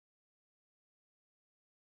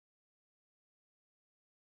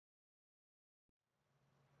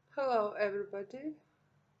Hello everybody,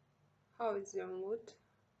 how is your mood?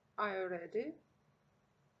 Are you ready?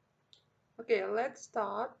 Okay, let's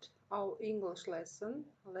start our English lesson,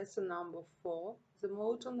 lesson number 4, the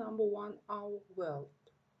motto number 1, our world.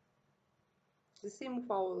 The theme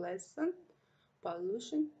of our lesson,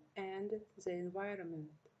 pollution and the environment.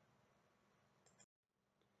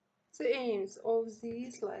 The aims of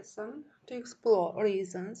this lesson to explore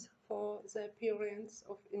reasons for the appearance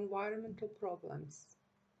of environmental problems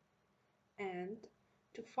and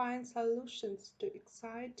to find solutions to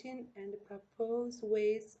exciting and propose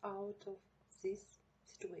ways out of this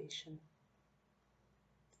situation.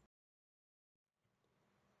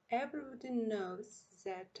 Everybody knows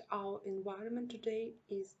that our environment today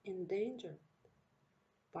is in danger,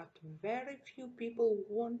 but very few people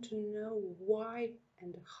want to know why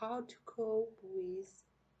and how to cope with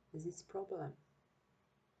this problem.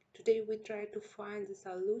 Today we try to find the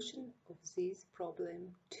solution of this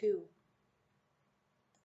problem too.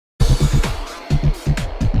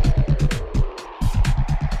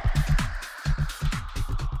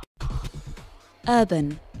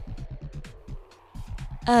 Urban.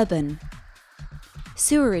 Urban.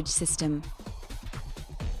 Sewerage system.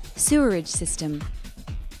 Sewerage system.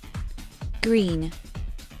 Green.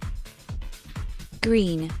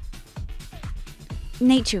 Green.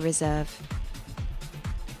 Nature reserve.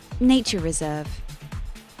 Nature reserve.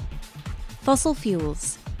 Fossil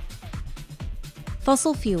fuels.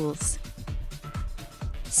 Fossil fuels.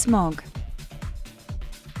 Smog.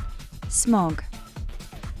 Smog.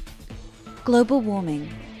 Global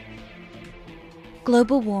warming.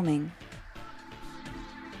 Global warming.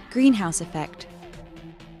 Greenhouse effect.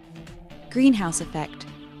 Greenhouse effect.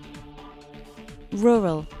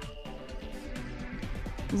 Rural.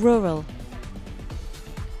 Rural.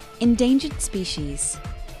 Endangered species.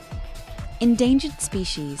 Endangered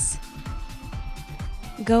species.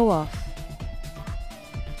 Go off.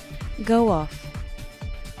 Go off.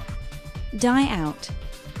 Die out.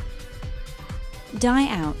 Die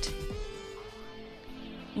out.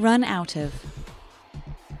 Run out of.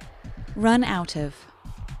 Run out of.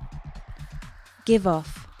 Give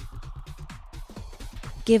off.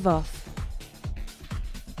 Give off.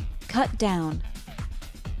 Cut down.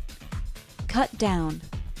 Cut down.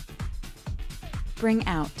 Bring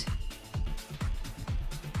out.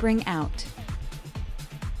 Bring out.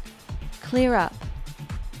 Clear up.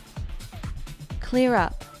 Clear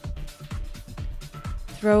up.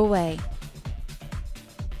 Throw away.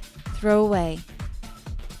 Throw away.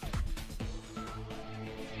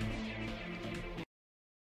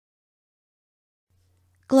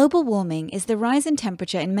 Global warming is the rise in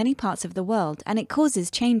temperature in many parts of the world, and it causes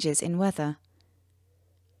changes in weather.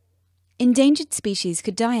 Endangered species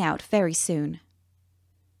could die out very soon.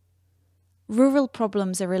 Rural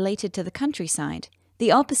problems are related to the countryside.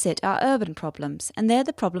 The opposite are urban problems, and they're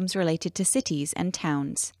the problems related to cities and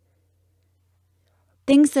towns.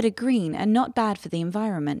 Things that are green are not bad for the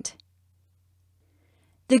environment.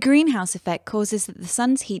 The greenhouse effect causes that the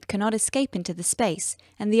sun's heat cannot escape into the space,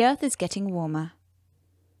 and the earth is getting warmer.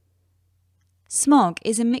 Smog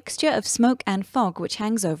is a mixture of smoke and fog which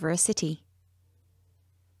hangs over a city.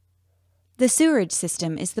 The sewerage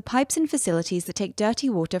system is the pipes and facilities that take dirty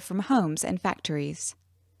water from homes and factories.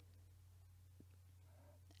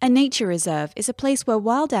 A nature reserve is a place where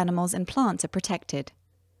wild animals and plants are protected.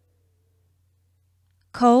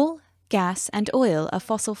 Coal, gas, and oil are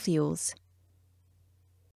fossil fuels.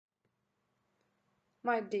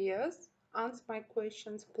 My dears, answer my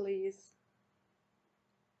questions please.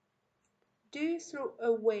 Do you throw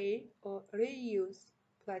away or reuse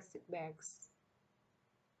plastic bags?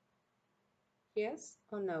 Yes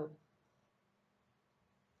or no?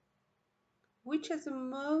 Which is the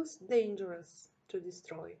most dangerous to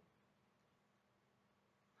destroy?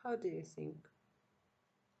 How do you think?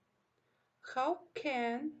 How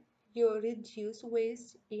can you reduce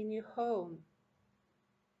waste in your home?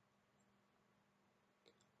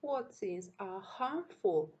 What things are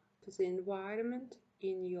harmful to the environment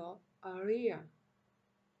in your area?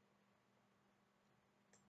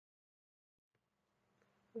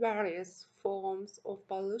 Various forms of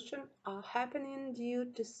pollution are happening due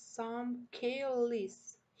to some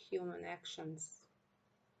careless human actions.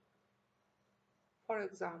 For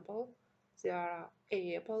example, there are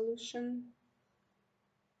air pollution,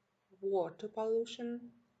 water pollution,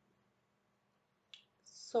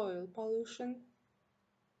 soil pollution,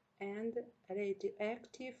 and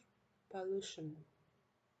radioactive pollution.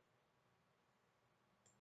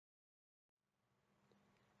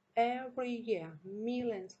 Every year,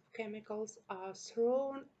 millions of chemicals are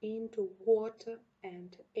thrown into water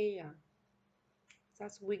and air.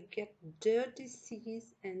 Thus we get dirty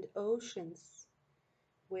seas and oceans,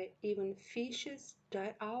 where even fishes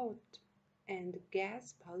die out, and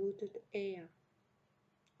gas-polluted air,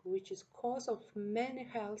 which is cause of many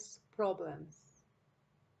health problems.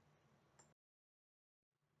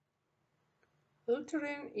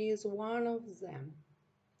 Littering is one of them.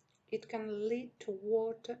 It can lead to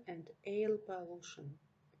water and air pollution,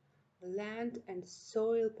 land and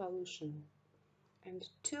soil pollution, and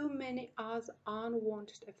too many other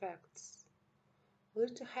unwanted effects.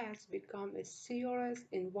 Litter has become a serious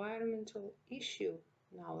environmental issue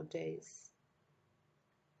nowadays.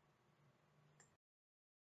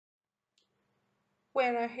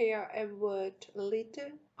 When I hear a word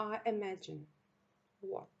litter, I imagine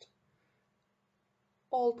what?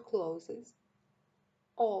 Old clothes,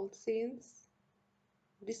 old things,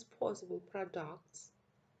 disposable products,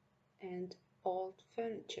 and old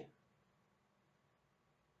furniture.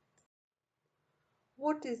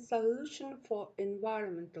 What is the solution for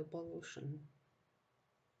environmental pollution?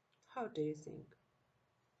 How do you think?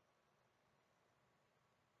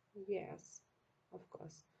 Yes, of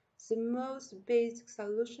course. The most basic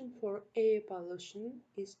solution for air pollution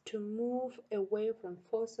is to move away from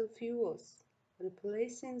fossil fuels,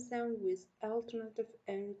 replacing them with alternative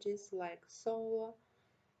energies like solar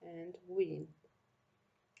and wind.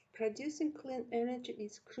 Producing clean energy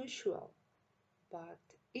is crucial, but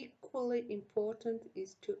equally important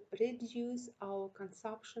is to reduce our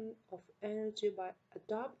consumption of energy by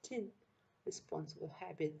adopting responsible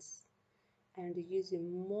habits and using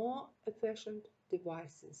more efficient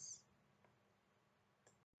devices.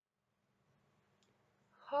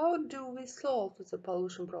 How do we solve the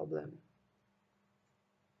pollution problem?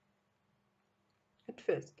 At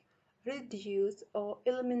first, reduce or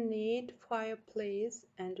eliminate fireplace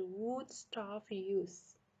and wood stove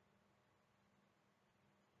use.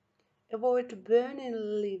 Avoid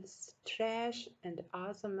burning leaves, trash, and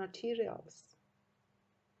other materials.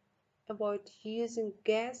 Avoid using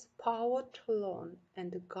gas-powered lawn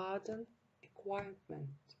and garden equipment.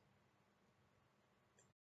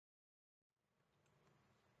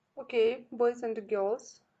 Okay, boys and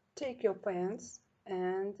girls, take your pens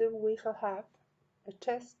and we shall have a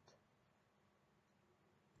test.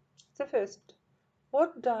 The first,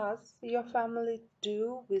 what does your family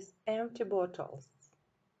do with empty bottles?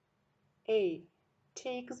 A.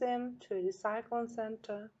 Take them to a recycling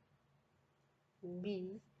center.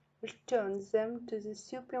 B. Return them to the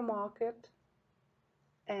supermarket.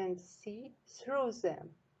 And C. Throw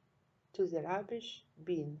them to the rubbish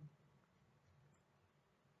bin.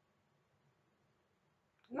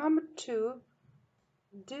 Number 2.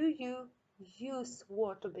 Do you use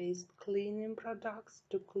water-based cleaning products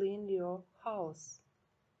to clean your house?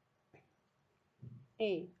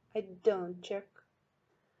 A. I don't check.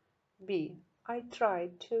 B. I try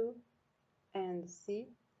to. And C.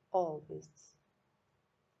 Always.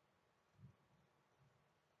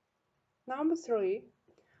 Number 3.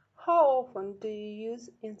 How often do you use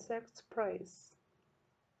insect sprays?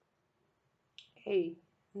 A.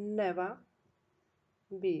 Never.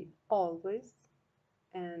 B. Always.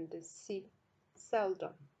 And C.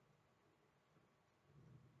 Seldom.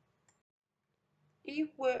 If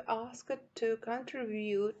we're asked to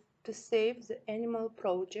contribute to Save the Animal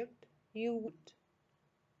Project, you would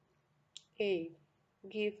A.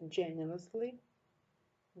 Give generously.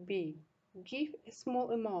 B. Give a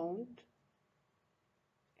small amount.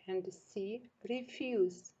 And C.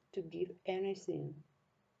 Refuse to give anything.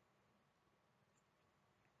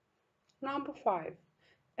 Number 5.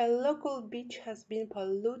 A local beach has been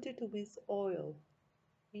polluted with oil.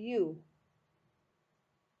 You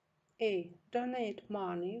A. Donate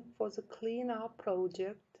money for the cleanup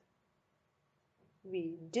project.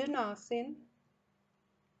 B. Do nothing.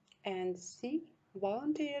 And C.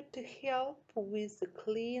 Volunteer to help with the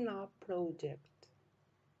cleanup project.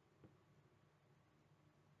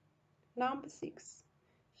 Number 6.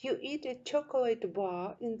 You eat a chocolate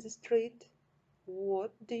bar in the street.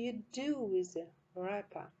 What do you do with the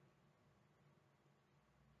wrapper?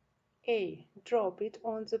 A. Drop it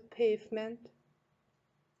on the pavement.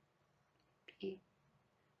 B.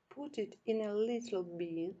 Put it in a little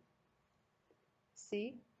bin.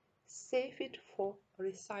 C. Save it for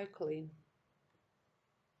recycling.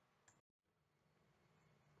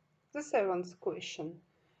 The seventh question.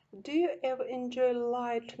 Do you ever enjoy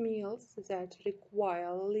light meals that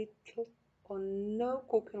require little or no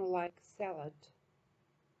cooking like salad?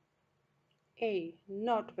 A.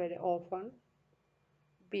 Not very often.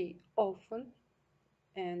 B. Often.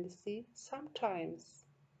 And C. Sometimes.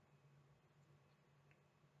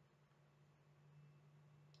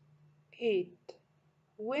 8.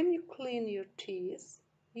 When you clean your teeth,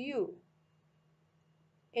 you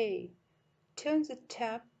A. Turn the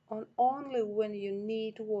tap on only when you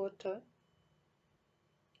need water.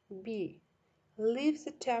 B. Leave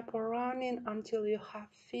the tap running until you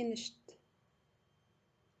have finished.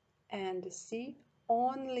 And C.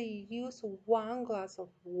 Only use 1 glass of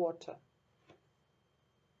water.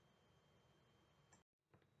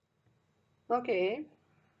 Okay,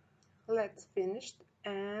 let's finish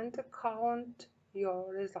and count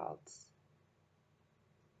your results.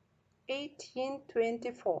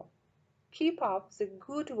 1824. Keep up the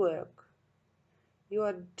good work. You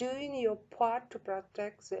are doing your part to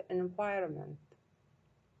protect the environment.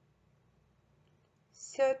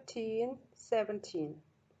 1317.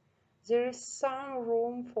 There is some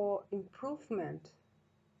room for improvement.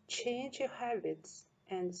 Change your habits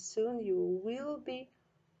and soon you will be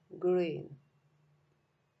green.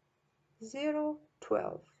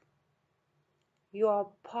 012. You are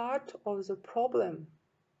part of the problem.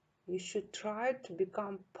 You should try to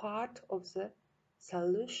become part of the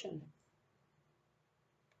solution.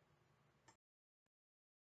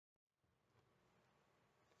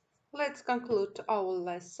 Let's conclude our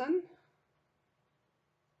lesson.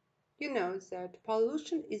 You know that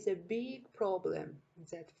pollution is a big problem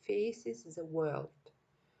that faces the world.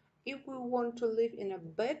 If we want to live in a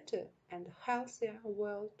better and healthier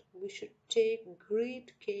world, we should take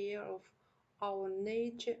great care of our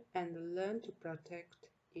nature and learn to protect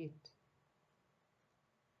it.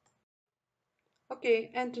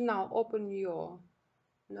 Okay, and now open your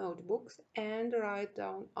notebooks and write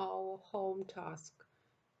down our home task.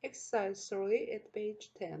 Exercise 3 at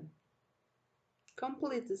page 10.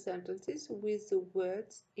 Complete the sentences with the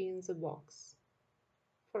words in the box.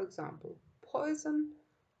 For example, poison,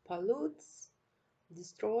 pollutes,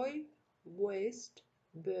 destroy, waste,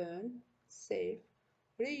 burn, save,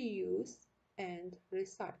 reuse, and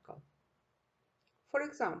recycle. For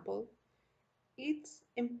example, it's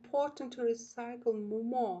important to recycle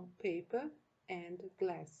more paper and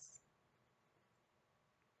glass.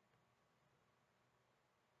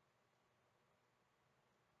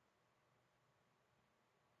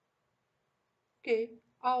 Okay,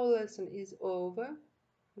 our lesson is over.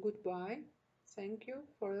 Goodbye. Thank you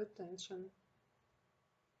for your attention.